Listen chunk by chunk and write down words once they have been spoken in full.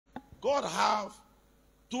God have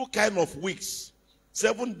two kind of weeks.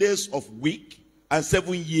 7 days of week and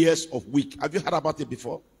 7 years of week. Have you heard about it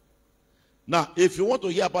before? Now, if you want to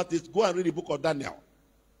hear about it, go and read the book of Daniel.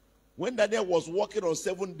 When Daniel was working on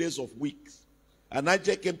 7 days of weeks, an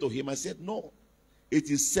angel came to him and said, no, it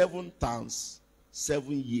is 7 times 7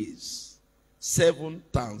 years. 7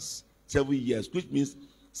 times 7 years, which means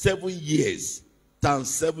 7 years times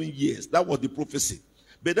 7 years. That was the prophecy.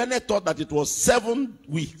 But then I thought that it was 7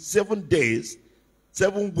 weeks, 7 days,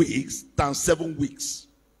 7 weeks times 7 weeks.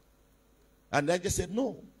 And then I just said,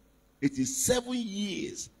 no, it is 7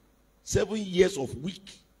 years. 7 years of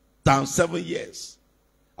week times 7 years.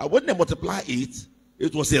 And when they multiply it,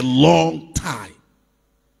 it was a long time.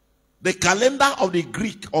 The calendar of the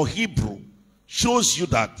Greek or Hebrew shows you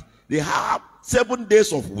that they have 7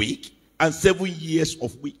 days of week and 7 years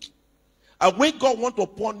of week. And when God wants to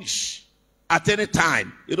punish at any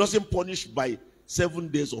time, He doesn't punish by 7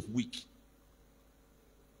 days of week.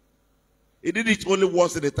 He did it only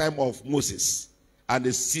once in the time of Moses and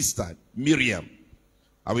his sister Miriam.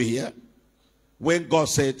 Are we here? When God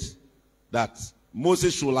said that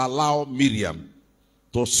Moses should allow Miriam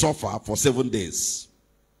to suffer for 7 days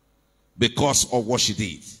because of what she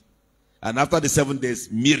did. And after the 7 days,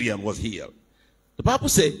 Miriam was healed. The Bible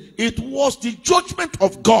says it was the judgment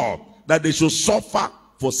of God that they should suffer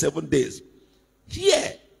for 7 days.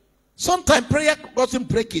 Here, sometimes prayer doesn't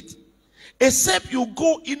break it. Except you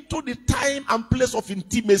go into the time and place of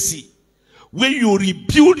intimacy, when you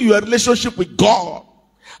rebuild your relationship with God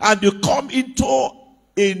and you come into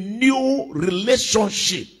a new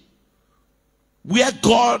relationship where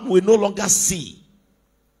God will no longer see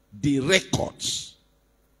the records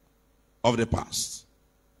of the past.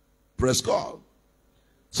 Praise God.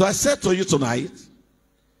 So I said to you tonight,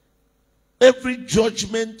 every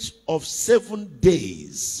judgment of 7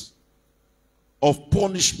 days of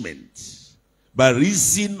punishment by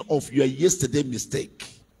reason of your yesterday mistake,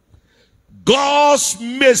 God's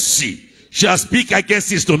mercy shall speak against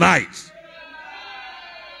this tonight.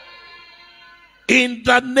 In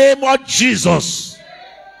the name of Jesus.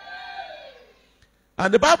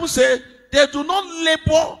 And the Bible says they do not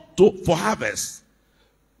labor for harvest.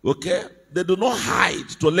 Okay? They do not hide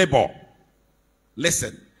to labor.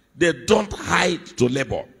 Listen, they don't hide to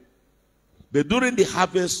labor. But during the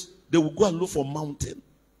harvest, they will go and look for mountain.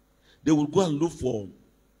 They will go and look for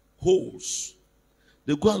holes.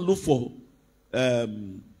 They go and look for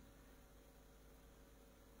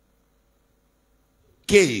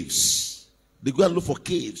caves. They go and look for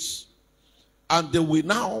caves. And they will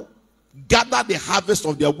now gather the harvest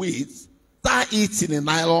of their wheat, tie it in a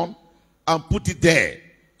nylon, and put it there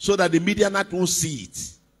so that the Midianites won't see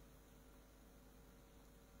it.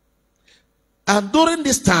 And during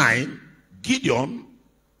this time, Gideon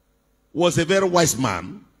was a very wise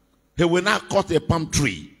man. He will now cut a palm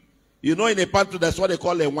tree. You know, in a palm tree, that's what they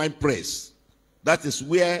call a wine press. That is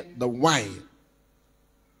where the wine,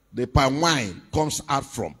 the palm wine, comes out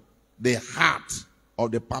from. The heart of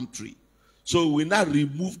the palm tree. So we now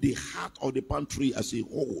remove the heart of the palm tree as a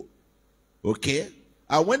whole. Okay?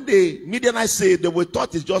 And when the Midianites say they will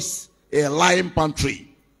thought it's just a lying palm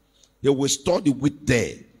tree, they will store the wheat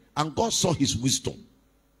there. And God saw his wisdom.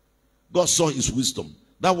 God saw his wisdom.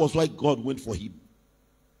 That was why God went for him.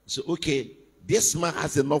 So, okay, this man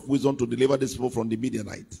has enough wisdom to deliver this people from the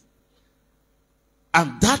Midianites.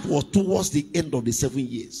 And that was towards the end of the 7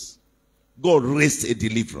 years. God raised a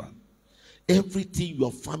deliverer. Everything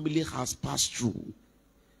your family has passed through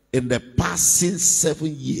in the passing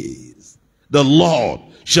 7 years, the Lord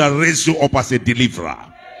shall raise you up as a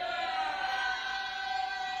deliverer.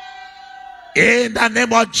 In the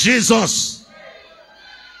name of Jesus.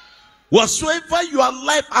 Whatsoever your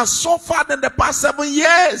life has suffered in the past 7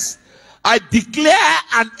 years, I declare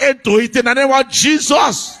an end to it in the name of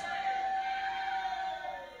Jesus.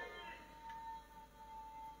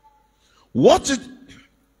 What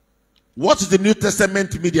is the New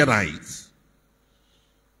Testament Midianites?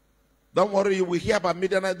 Don't worry, you will hear about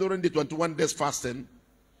Midianites during the 21 days fasting.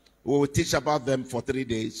 We will teach about them for 3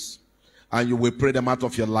 days, and you will pray them out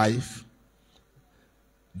of your life.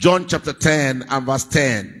 John chapter 10 and verse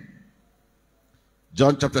 10.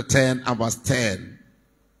 John chapter 10 and verse 10.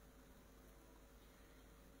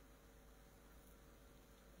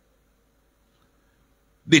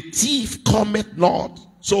 The thief cometh not.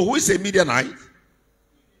 So who is a Midianite?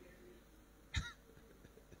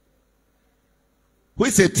 Who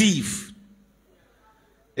is a thief?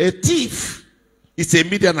 A thief is a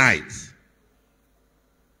Midianite.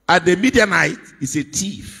 And the Midianite is a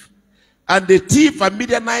thief. And the thief and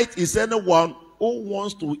Midianite is anyone who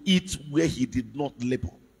wants to eat where he did not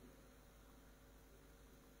labor.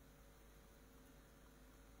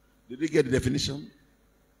 Did you get the definition?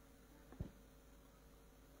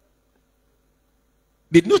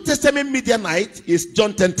 The New Testament Midianite is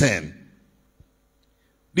John 10:10.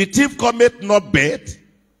 The thief cometh not but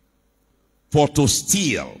for to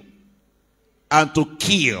steal and to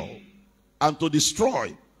kill and to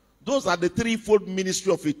destroy. Those are the threefold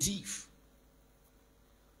ministry of a thief.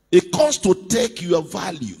 It comes to take your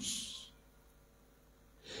values.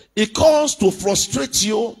 It comes to frustrate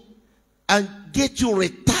you and get you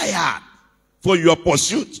retired for your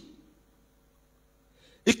pursuit.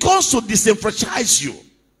 It comes to disenfranchise you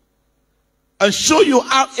and show you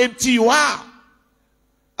how empty you are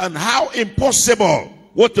and how impossible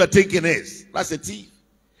what you are thinking is. That's a thief.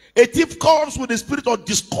 A thief comes with the spirit of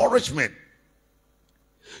discouragement.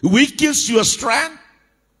 He weakens your strength.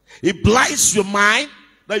 He blinds your mind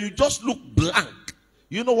that you just look blank.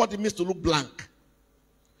 You know what it means to look blank?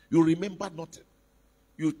 You remember nothing.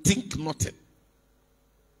 You think nothing.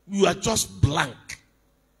 You are just blank.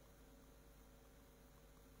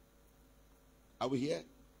 Are we here?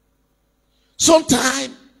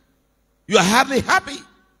 Sometimes you are hardly happy.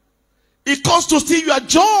 It comes to steal your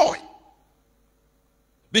joy.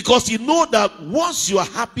 Because you know that once you are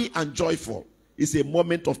happy and joyful, it's a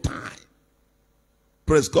moment of time.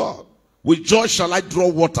 Praise God. With joy shall I draw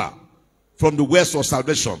water from the wells of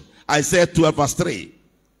salvation. Isaiah 12 verse 3.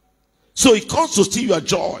 So it comes to steal your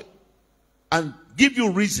joy and give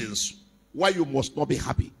you reasons why you must not be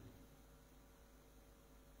happy.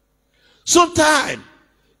 Sometimes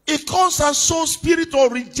it comes as so spirit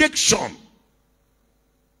of rejection.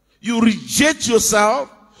 You reject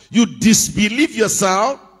yourself, you disbelieve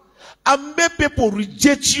yourself, and make people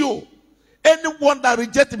reject you. Anyone that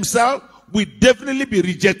rejects himself will definitely be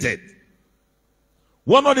rejected.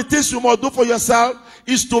 One of the things you must do for yourself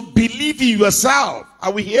is to believe in yourself.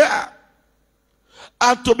 Are we here?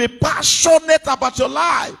 And to be passionate about your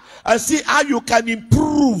life and see how you can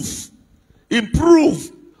improve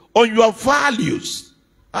on your values.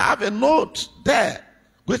 I have a note there.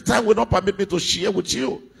 Good time will not permit me to share with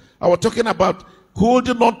you. I was talking about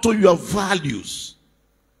holding on to your values.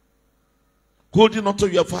 Holding on to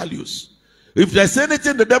your values. If there's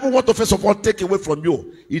anything the devil wants to first of all take away from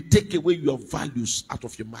you, he take away your values out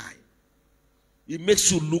of your mind. It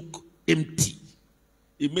makes you look empty.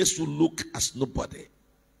 It makes you look as nobody.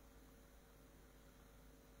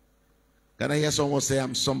 Can I hear someone say,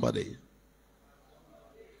 I'm somebody?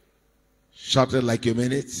 Shout it like you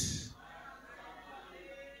mean it.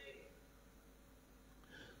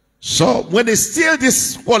 So when they steal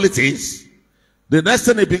these qualities, the next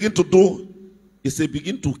thing they begin to do is they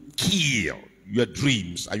begin to kill your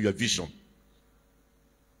dreams and your vision.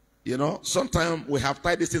 You know, sometimes we have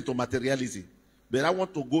tied this into materialism, but I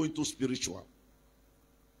want to go into spiritual.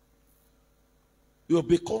 You will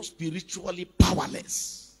become spiritually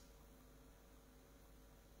powerless.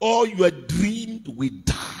 All your dreams will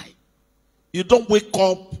die. You don't wake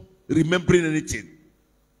up remembering anything.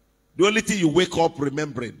 The only thing you wake up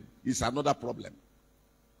remembering is another problem.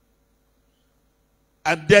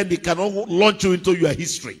 And then it cannot launch you into your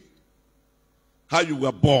history. How you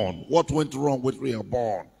were born, what went wrong when you were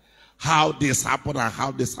born, how this happened and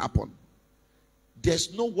how this happened.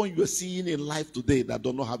 There's no one you're seeing in life today that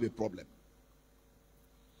does not have a problem.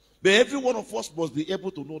 But every one of us must be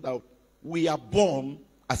able to know that we are born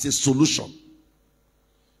as a solution.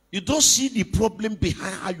 You don't see the problem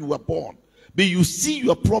behind how you were born, but you see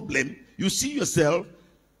your problem, you see yourself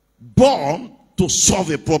born to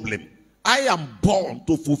solve a problem. I am born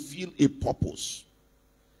to fulfill a purpose.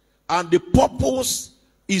 And the purpose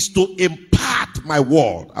is to impart my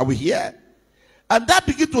word. Are we here? And that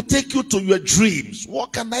begins to take you to your dreams.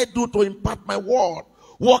 What can I do to impart my word?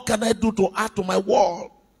 What can I do to add to my word?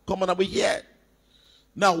 Come on, are we here?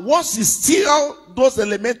 Now, once you steal those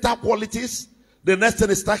elemental qualities, the next thing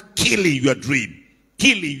is start killing your dream,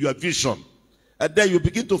 killing your vision. And then you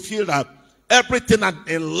begin to feel that everything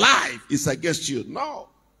in life is against you. No.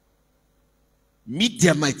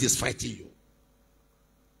 Midianite is fighting you.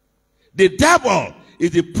 The devil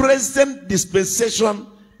is the present dispensation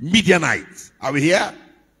Midianite. Are we here?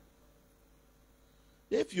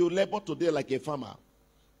 If you labor today like a farmer,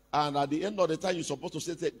 and at the end of the time you're supposed to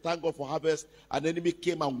say thank God for harvest, an enemy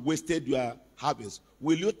came and wasted your harvest,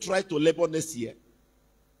 will you try to labor next year?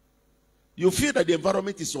 You feel that the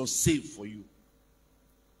environment is unsafe for you.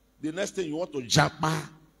 The next thing you want to japa.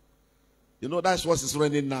 You know that's what is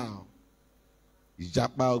running now.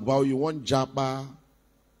 Japa, well, you want japa.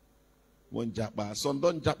 One japa. Some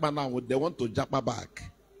don't japa now, they want to japa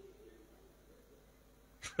back.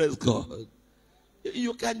 Praise God.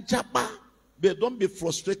 You can japa, but don't be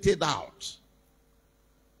frustrated out.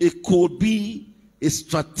 It could be a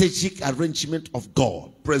strategic arrangement of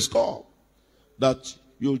God. Praise God. That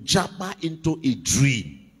you jump into a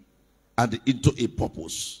dream and into a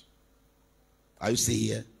purpose. Are you still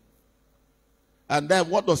here? And then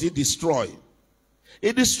what does it destroy?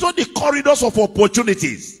 It destroys the corridors of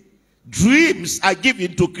opportunities. Dreams are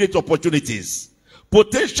given to create opportunities.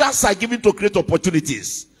 Potentials are given to create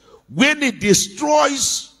opportunities. When it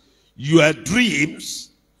destroys your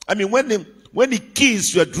dreams, I mean, when it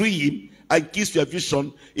kills your dream and kills your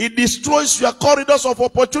vision, it destroys your corridors of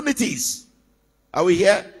opportunities. Are we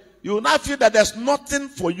here? You will now feel that there's nothing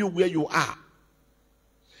for you where you are.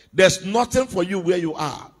 There's nothing for you where you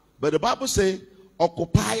are. But the Bible says,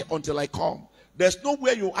 occupy until I come. There's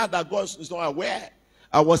nowhere you are that God is not aware.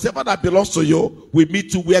 And whatever that belongs to you will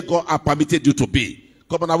meet you where God has permitted you to be.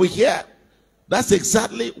 Come on, are we here? That's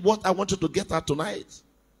exactly what I want you to get at tonight.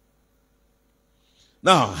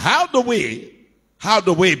 Now, how do we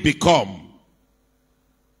become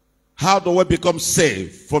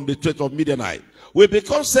saved from the threat of Midianite? We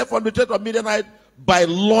become saved from the threat of Midianite by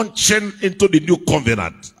launching into the new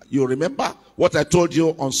covenant. You remember what I told you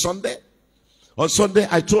on Sunday? On Sunday,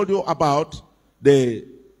 I told you about the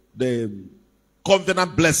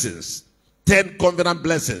covenant blessings. 10 covenant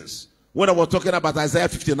blessings. When I was talking about Isaiah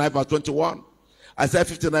 59 verse 21. Isaiah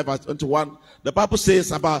 59 verse 21. The Bible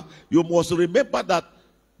says about, you must remember that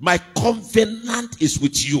my covenant is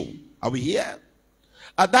with you. Are we here?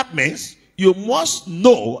 And that means you must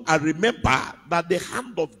know and remember that the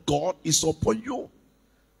hand of God is upon you.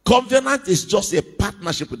 Covenant is just a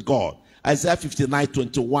partnership with God. Isaiah 59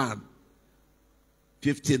 21.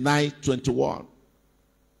 59 21.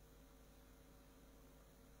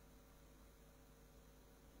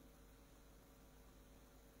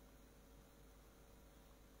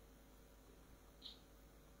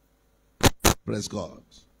 Praise God.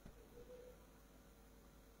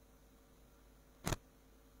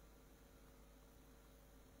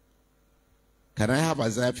 Can I have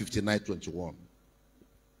Isaiah 59 21?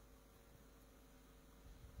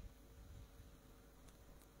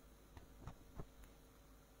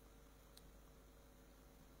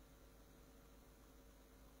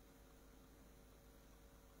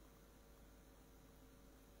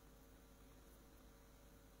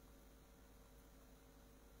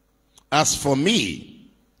 As for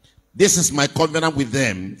me, this is my covenant with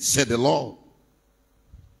them, said the Lord.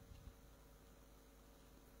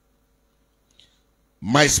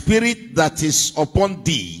 My spirit that is upon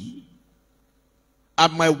thee,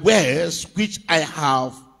 and my words which I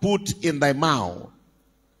have put in thy mouth,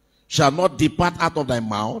 shall not depart out of thy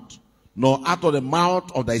mouth, nor out of the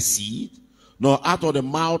mouth of thy seed, nor out of the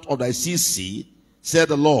mouth of thy seed, said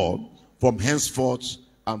the Lord, from henceforth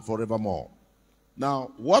and forevermore.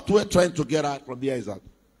 Now, what we're trying to get at from here is that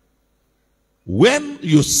when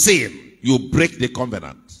you sin, you break the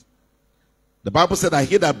covenant. The Bible said that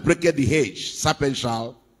he that breaketh the hedge, serpent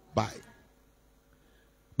shall bite.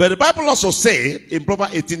 But the Bible also said in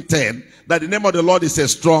Proverbs 18:10 that the name of the Lord is a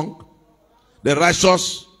strong, the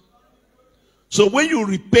righteous. So when you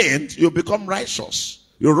repent, you become righteous.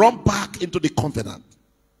 You run back into the covenant.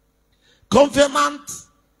 Covenant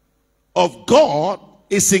of God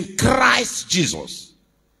is in Christ Jesus.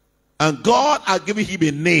 And God has given him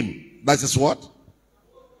a name. That is what?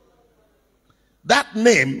 That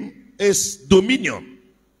name is dominion.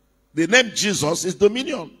 The name Jesus is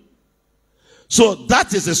dominion. So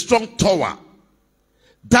that is a strong tower.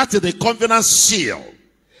 That is the covenant seal.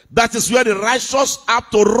 That is where the righteous have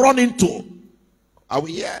to run into. Are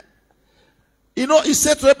we here? You know, he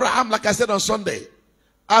said to Abraham, like I said on Sunday,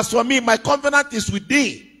 as for me, my covenant is with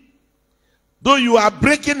thee. Though you are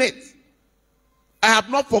breaking it, I have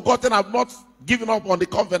not forgotten, I have not given up on the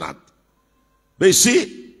covenant. But you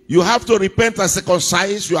see, you have to repent and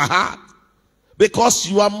circumcise your heart. Because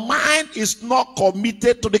your mind is not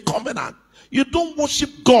committed to the covenant. You don't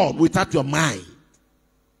worship God without your mind.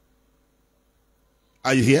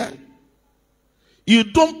 Are you here? You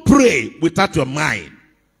don't pray without your mind.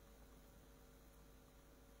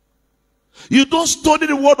 You don't study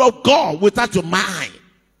the word of God without your mind.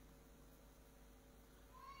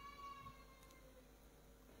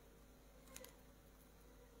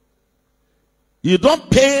 You don't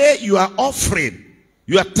pay your offering,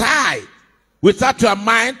 your tithe, without your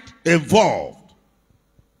mind involved.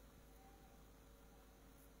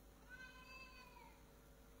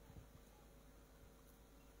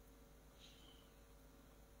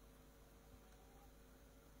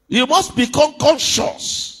 You must become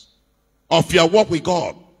conscious of your work with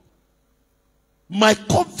God. My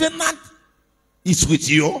covenant is with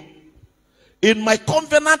you. In my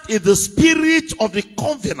covenant is the spirit of the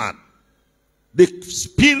covenant. The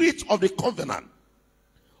spirit of the covenant.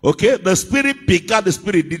 Okay, the spirit begat the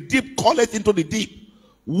spirit. The deep calleth into the deep.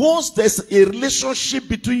 Once there's a relationship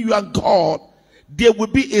between you and God, there will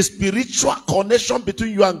be a spiritual connection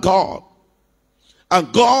between you and God.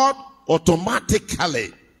 And God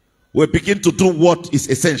automatically will begin to do what is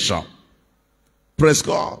essential. Praise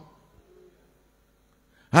God.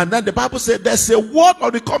 And then the Bible said there's a word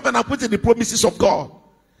of the covenant within the promises of God.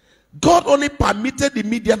 God only permitted the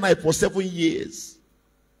Midianites for 7 years.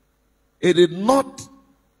 It did not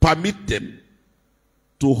permit them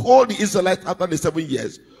to hold the Israelites after the 7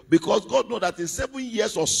 years, because God knows that in 7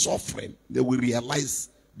 years of suffering, they will realize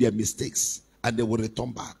their mistakes and they will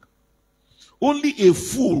return back. Only a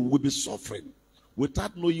fool will be suffering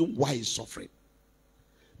without knowing why he's suffering.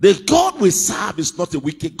 The God we serve is not a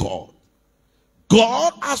wicked God.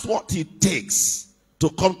 God has what it takes to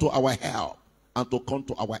come to our help and to come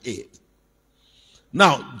to our aid.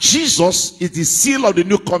 Now, Jesus is the seal of the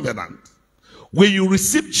new covenant. When you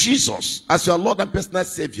receive Jesus as your Lord and personal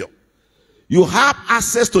Savior, you have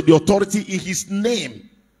access to the authority in his name.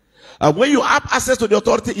 And when you have access to the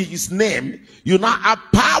authority in his name, you now have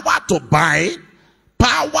power to bind,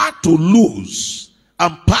 power to lose,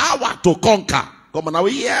 and power to conquer. Come on, are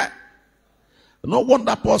we here? No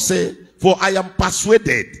wonder Paul said, for I am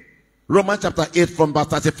persuaded, Romans chapter 8 from verse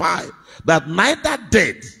 35, that neither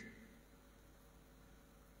death,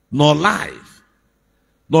 nor life,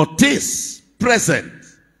 nor things present,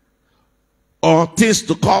 or things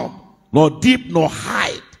to come, nor deep nor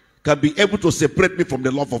height, can be able to separate me from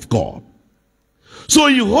the love of God. So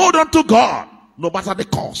you hold on to God no matter the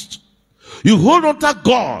cost. You hold on to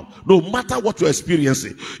God no matter what you're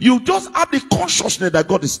experiencing. You just have the consciousness that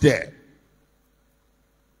God is there.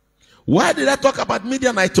 Why did I talk about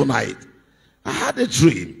Midianite tonight? I had a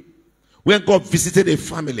dream when God visited a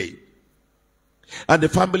family, and the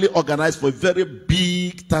family organized for a very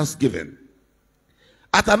big Thanksgiving.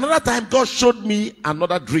 At another time, God showed me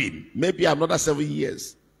another dream, maybe another 7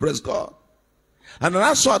 years. Praise God. And then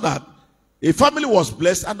I saw that a family was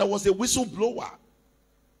blessed, and there was a whistleblower,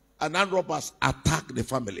 and armed robbers attacked the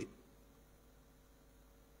family.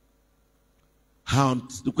 And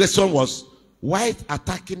the question was, why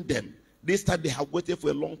attacking them? This time they have waited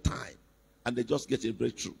for a long time, and they just get a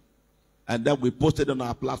breakthrough. And then we posted on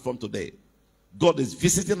our platform today. God is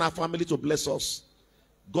visiting our family to bless us.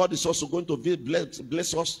 God is also going to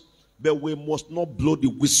bless us, but we must not blow the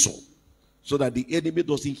whistle so that the enemy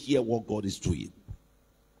doesn't hear what God is doing.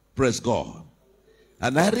 Praise God.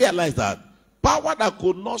 And I realized that power that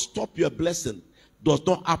could not stop your blessing does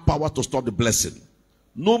not have power to stop the blessing.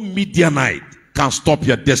 No Midianite can stop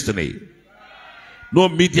your destiny. No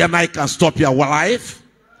Midianite can stop your life.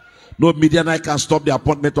 No Midianite can stop the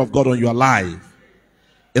appointment of God on your life.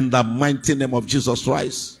 In the mighty name of Jesus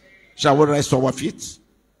Christ. Shall we rise to our feet?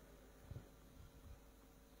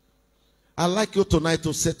 I'd like you tonight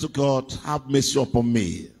to say to God, have mercy upon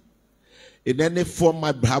me. In any form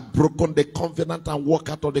I have broken the covenant and walk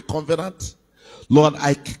out of the covenant, Lord,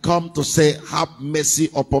 I come to say, have mercy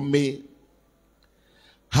upon me.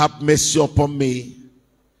 Have mercy upon me.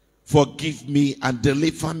 Forgive me and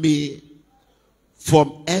deliver me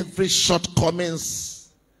from every shortcomings,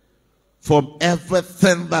 from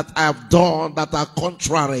everything that I have done that are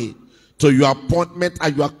contrary to your appointment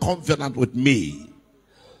and your covenant with me.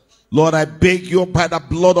 Lord, I beg you by the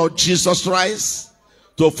blood of Jesus Christ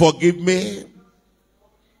to forgive me,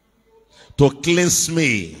 to cleanse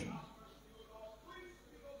me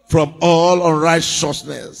from all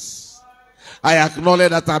unrighteousness. I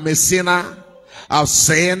acknowledge that I'm a sinner. I've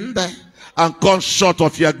sinned and come short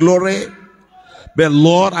of your glory. But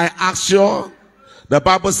Lord, I ask you, the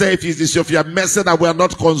Bible says, if it is of your mercy that we are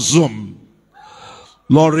not consumed.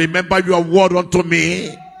 Lord, remember your word unto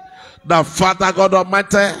me, that Father God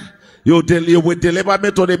Almighty, you will deliver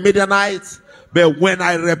me to the Midianites, but when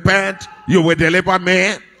I repent, you will deliver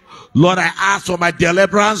me. Lord, I ask for my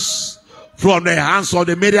deliverance from the hands of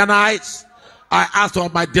the Midianites. I ask for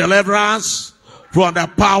my deliverance from the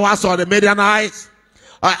powers of the Midianites.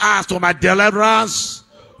 I ask for my deliverance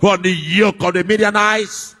from the yoke of the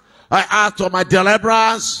Midianites. I ask for my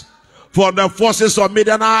deliverance from the forces of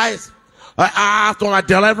Midianites. I ask for my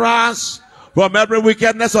deliverance from every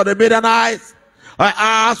wickedness of the Midianites. I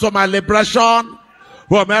ask for my liberation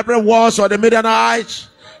from every words of the Midianites.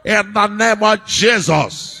 In the name of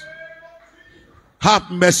Jesus,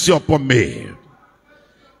 have mercy upon me.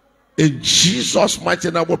 In Jesus'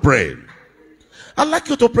 mighty name we pray. I'd like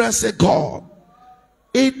you to pray and say, God,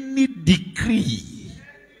 any decree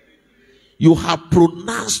you have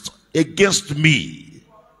pronounced against me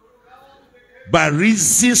by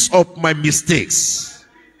reasons of my mistakes,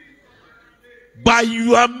 by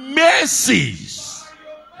your mercies,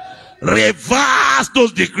 reverse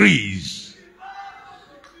those decrees.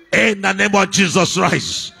 In the name of Jesus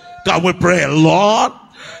Christ, can we pray, Lord?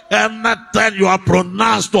 Anytime you are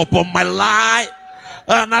pronounced upon my life,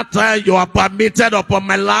 anytime you are permitted upon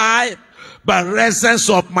my life, by reasons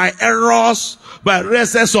of my errors, by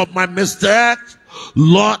reasons of my mistakes,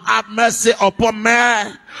 Lord, have mercy upon me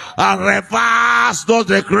and reverse those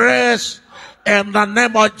decrees in the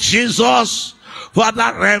name of Jesus.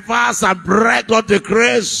 Father, reverse and break those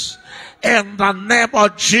decrees in the name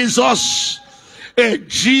of Jesus. In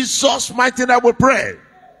Jesus' mighty name we pray.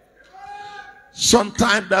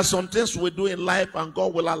 Sometimes there are some things we do in life and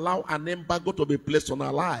God will allow an embargo to be placed on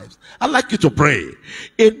our lives. I'd like you to pray.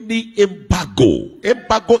 Any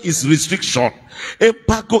embargo is restriction.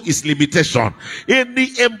 Embargo is limitation.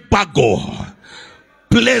 Any embargo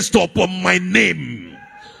placed upon my name,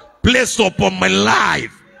 placed upon my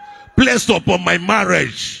life, placed upon my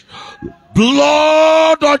marriage,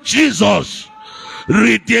 blood of Jesus,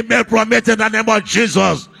 redeem me from it in the name of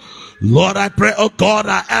Jesus. Lord, I pray, oh God,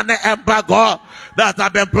 that any embargo that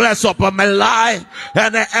have been placed upon my life,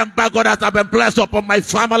 any embargo that have been placed upon my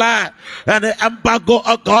family, any embargo,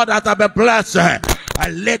 oh God, that have been placed,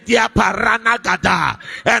 Ledia Parana Gada,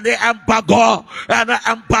 any embargo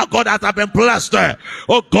that have been placed,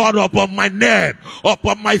 oh God, upon my name,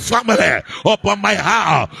 upon my family, upon my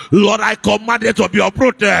house, Lord, I command it to be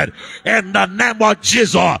uprooted in the name of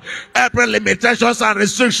Jesus. Every limitations and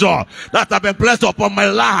restriction that have been placed upon my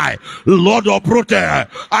life, Lord, uprooted.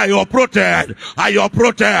 I uprooted.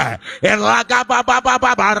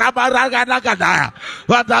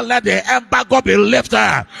 Father, let the embargo be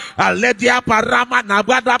lifted. Let the aparama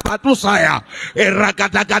nabada patusaya.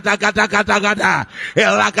 Eragada.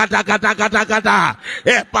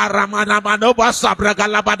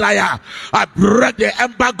 I break the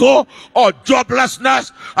embargo of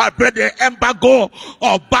joblessness. I break the embargo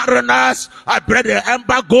of barrenness. I break the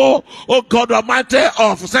embargo, oh God Almighty,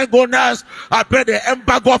 of singleness. I break the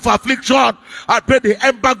embargo of affliction. I break the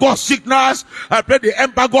embargo of sickness. I break the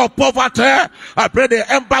embargo of poverty. I break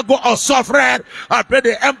the embargo of suffering. I break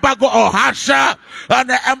the embargo of hardship. And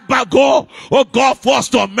the embargo, oh God,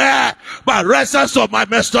 forced on me by reasons of my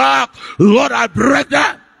mistake. Lord, I break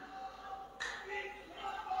that.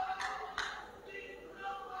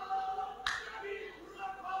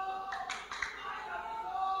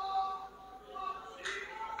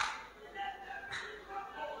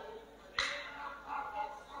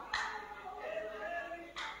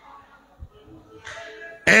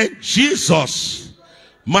 In Jesus'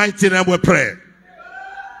 mighty name we pray.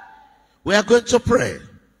 We are going to pray.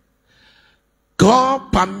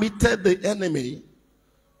 God permitted the enemy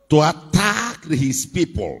to attack his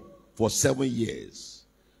people for 7 years.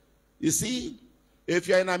 You see, if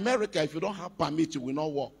you're in America, if you don't have permit, you will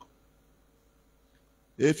not walk.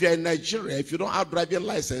 If you're in Nigeria, if you don't have driving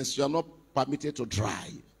license, you are not permitted to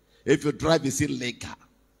drive. If you drive, it's illegal.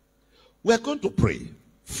 We are going to pray.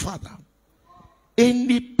 Father,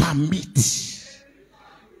 any permit,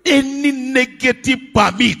 any negative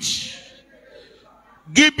permit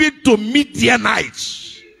given to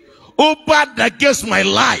Midianites opened against my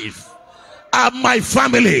life and my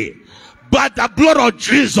family, by the blood of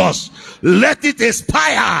Jesus, let it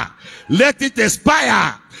expire. Let it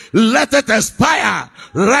expire. Let it expire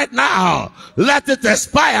right now. Let it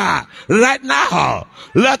expire right now.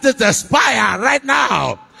 Let it expire right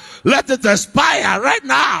now. Let it expire right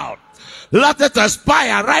now. Let it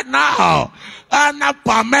expire right now. And not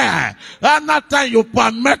permit. And not time you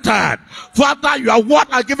permitted. Father, your word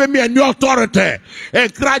has given me a new authority. In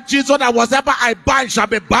Christ Jesus, that whatever I bind shall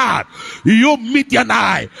be bound. You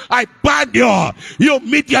Midianite, I bind you. You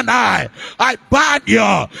Midianite, I bind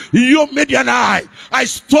you. You Midianite, I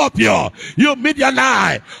stop you. You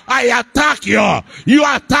Midianite, I attack you. You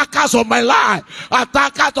attackers of my life,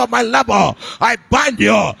 attackers of my level, I bind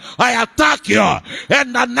you. I attack you.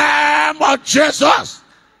 In the name of Jesus.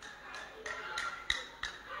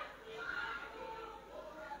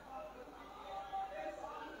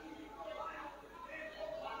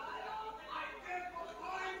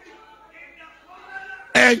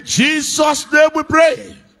 In Jesus' name we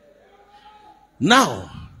pray.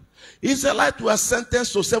 Now, Israelites were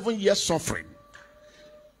sentenced to 7 years suffering.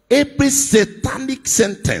 Every satanic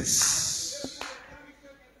sentence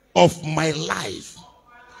of my life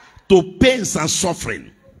to pains and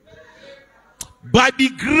suffering, by the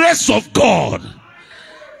grace of God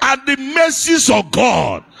and the mercies of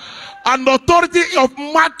God and authority of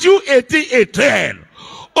Matthew 18:18,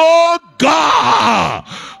 oh God,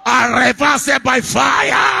 I reverse it by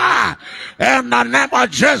fire. In the name of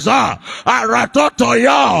Jesus, I return to you.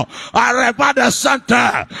 I revive the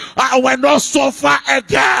center. I will not suffer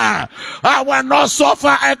again. I will not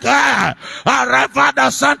suffer again. I revive the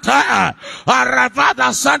center. I revive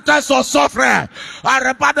the sentence of suffering. I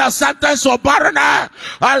revive the sentence of barrenness.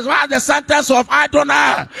 I revive the sentence of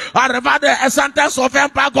idleness. I revive the sentence of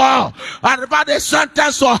embargo. I revive the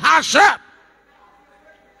sentence of hardship.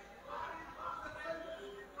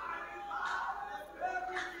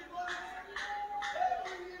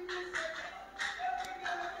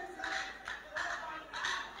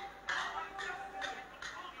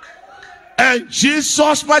 And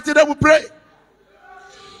Jesus' mighty name we pray.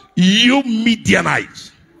 You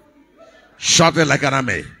Midianites, shout it like an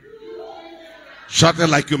army. Shout it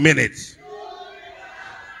like you mean it.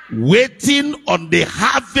 Waiting on the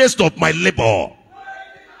harvest of my labor.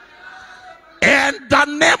 In the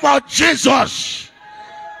name of Jesus,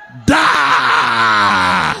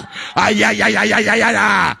 die.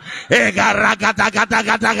 Ayayayayayaya.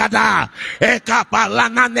 Egaragadagadagada.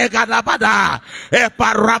 Ekapalana negadabada.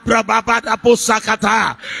 Eparabrababada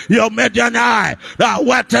pusakata. Your Midianite that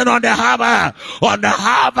waiting on the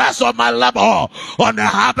harvest of my labor, on the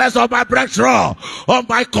harvest of my breakthrough, on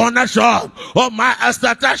my connection, on my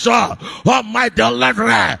expectation, on my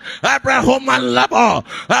delivery, every human labor,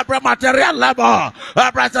 every material labor,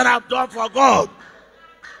 everything I've done for God.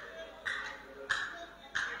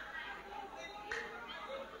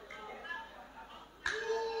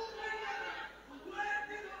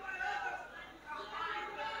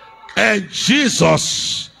 And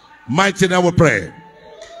Jesus' mighty name we pray.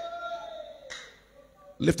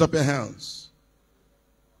 Lift up your hands.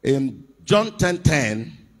 In John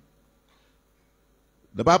 10:10,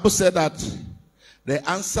 the Bible said that the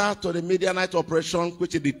answer to the Midianite operation,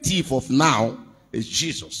 which is the thief of now, is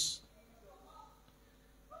Jesus.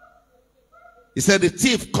 He said, the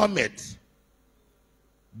thief cometh,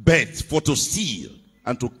 but for to steal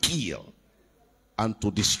and to kill and to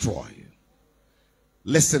destroy.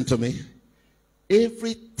 Listen to me.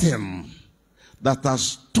 Everything that has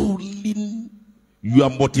stolen your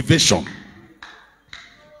motivation,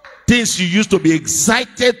 things you used to be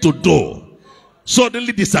excited to do,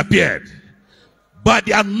 suddenly disappeared. By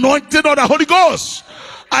the anointing of the Holy Ghost,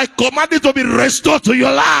 I command it to be restored to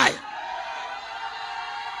your life.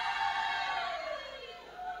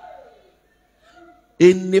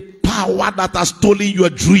 Any power that has stolen your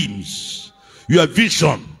dreams, your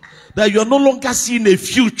vision, that you are no longer seeing a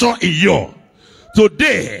future in you,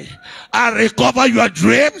 today I recover your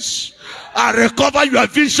dreams, I recover your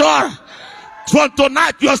vision. From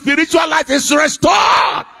tonight your spiritual life is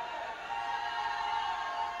restored.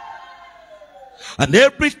 And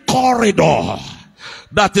every corridor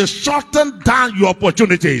that is shutting down your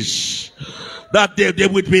opportunities, that they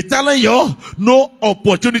would be telling you no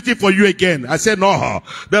opportunity for you again. I said, no,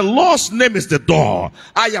 the Lord's name is the door.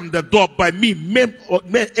 I am the door. By me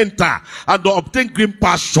may enter and obtain green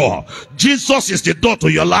pasture. Jesus is the door to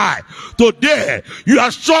your life. Today your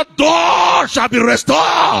shut door shall be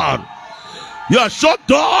restored. Your shut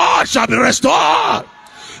door shall be restored.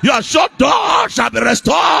 Your shut door shall be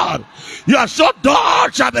restored. Your shut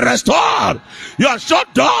door shall be restored. Your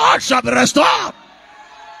shut door shall be restored.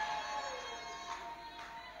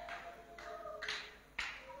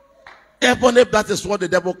 Even if that is what the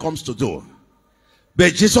devil comes to do.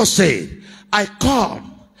 But Jesus said, I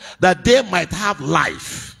come that they might have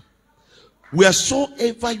life.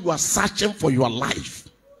 Wheresoever you are searching for your life,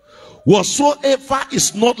 whatsoever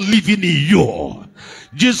is not living in you,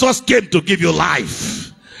 Jesus came to give you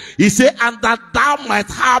life. He said, and that thou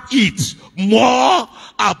might have it more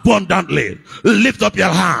abundantly. Lift up your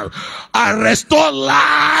hand. I restore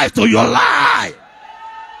life to your life.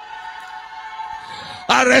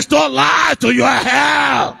 I restore life to your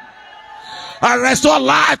health. I restore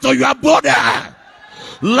life to your body.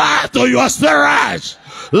 Life to your spirit.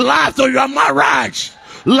 Life to your marriage.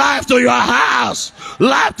 Life to your house.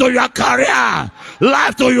 Life to your career.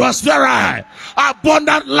 Life to your spirit.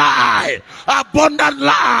 Abundant life. Abundant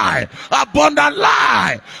life. Abundant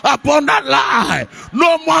life. Abundant life.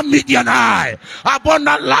 No more Midianite.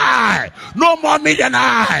 Abundant life. No more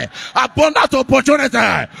Midianite. Abundant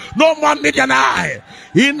opportunity. No more Midianite.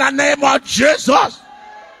 In the name of Jesus.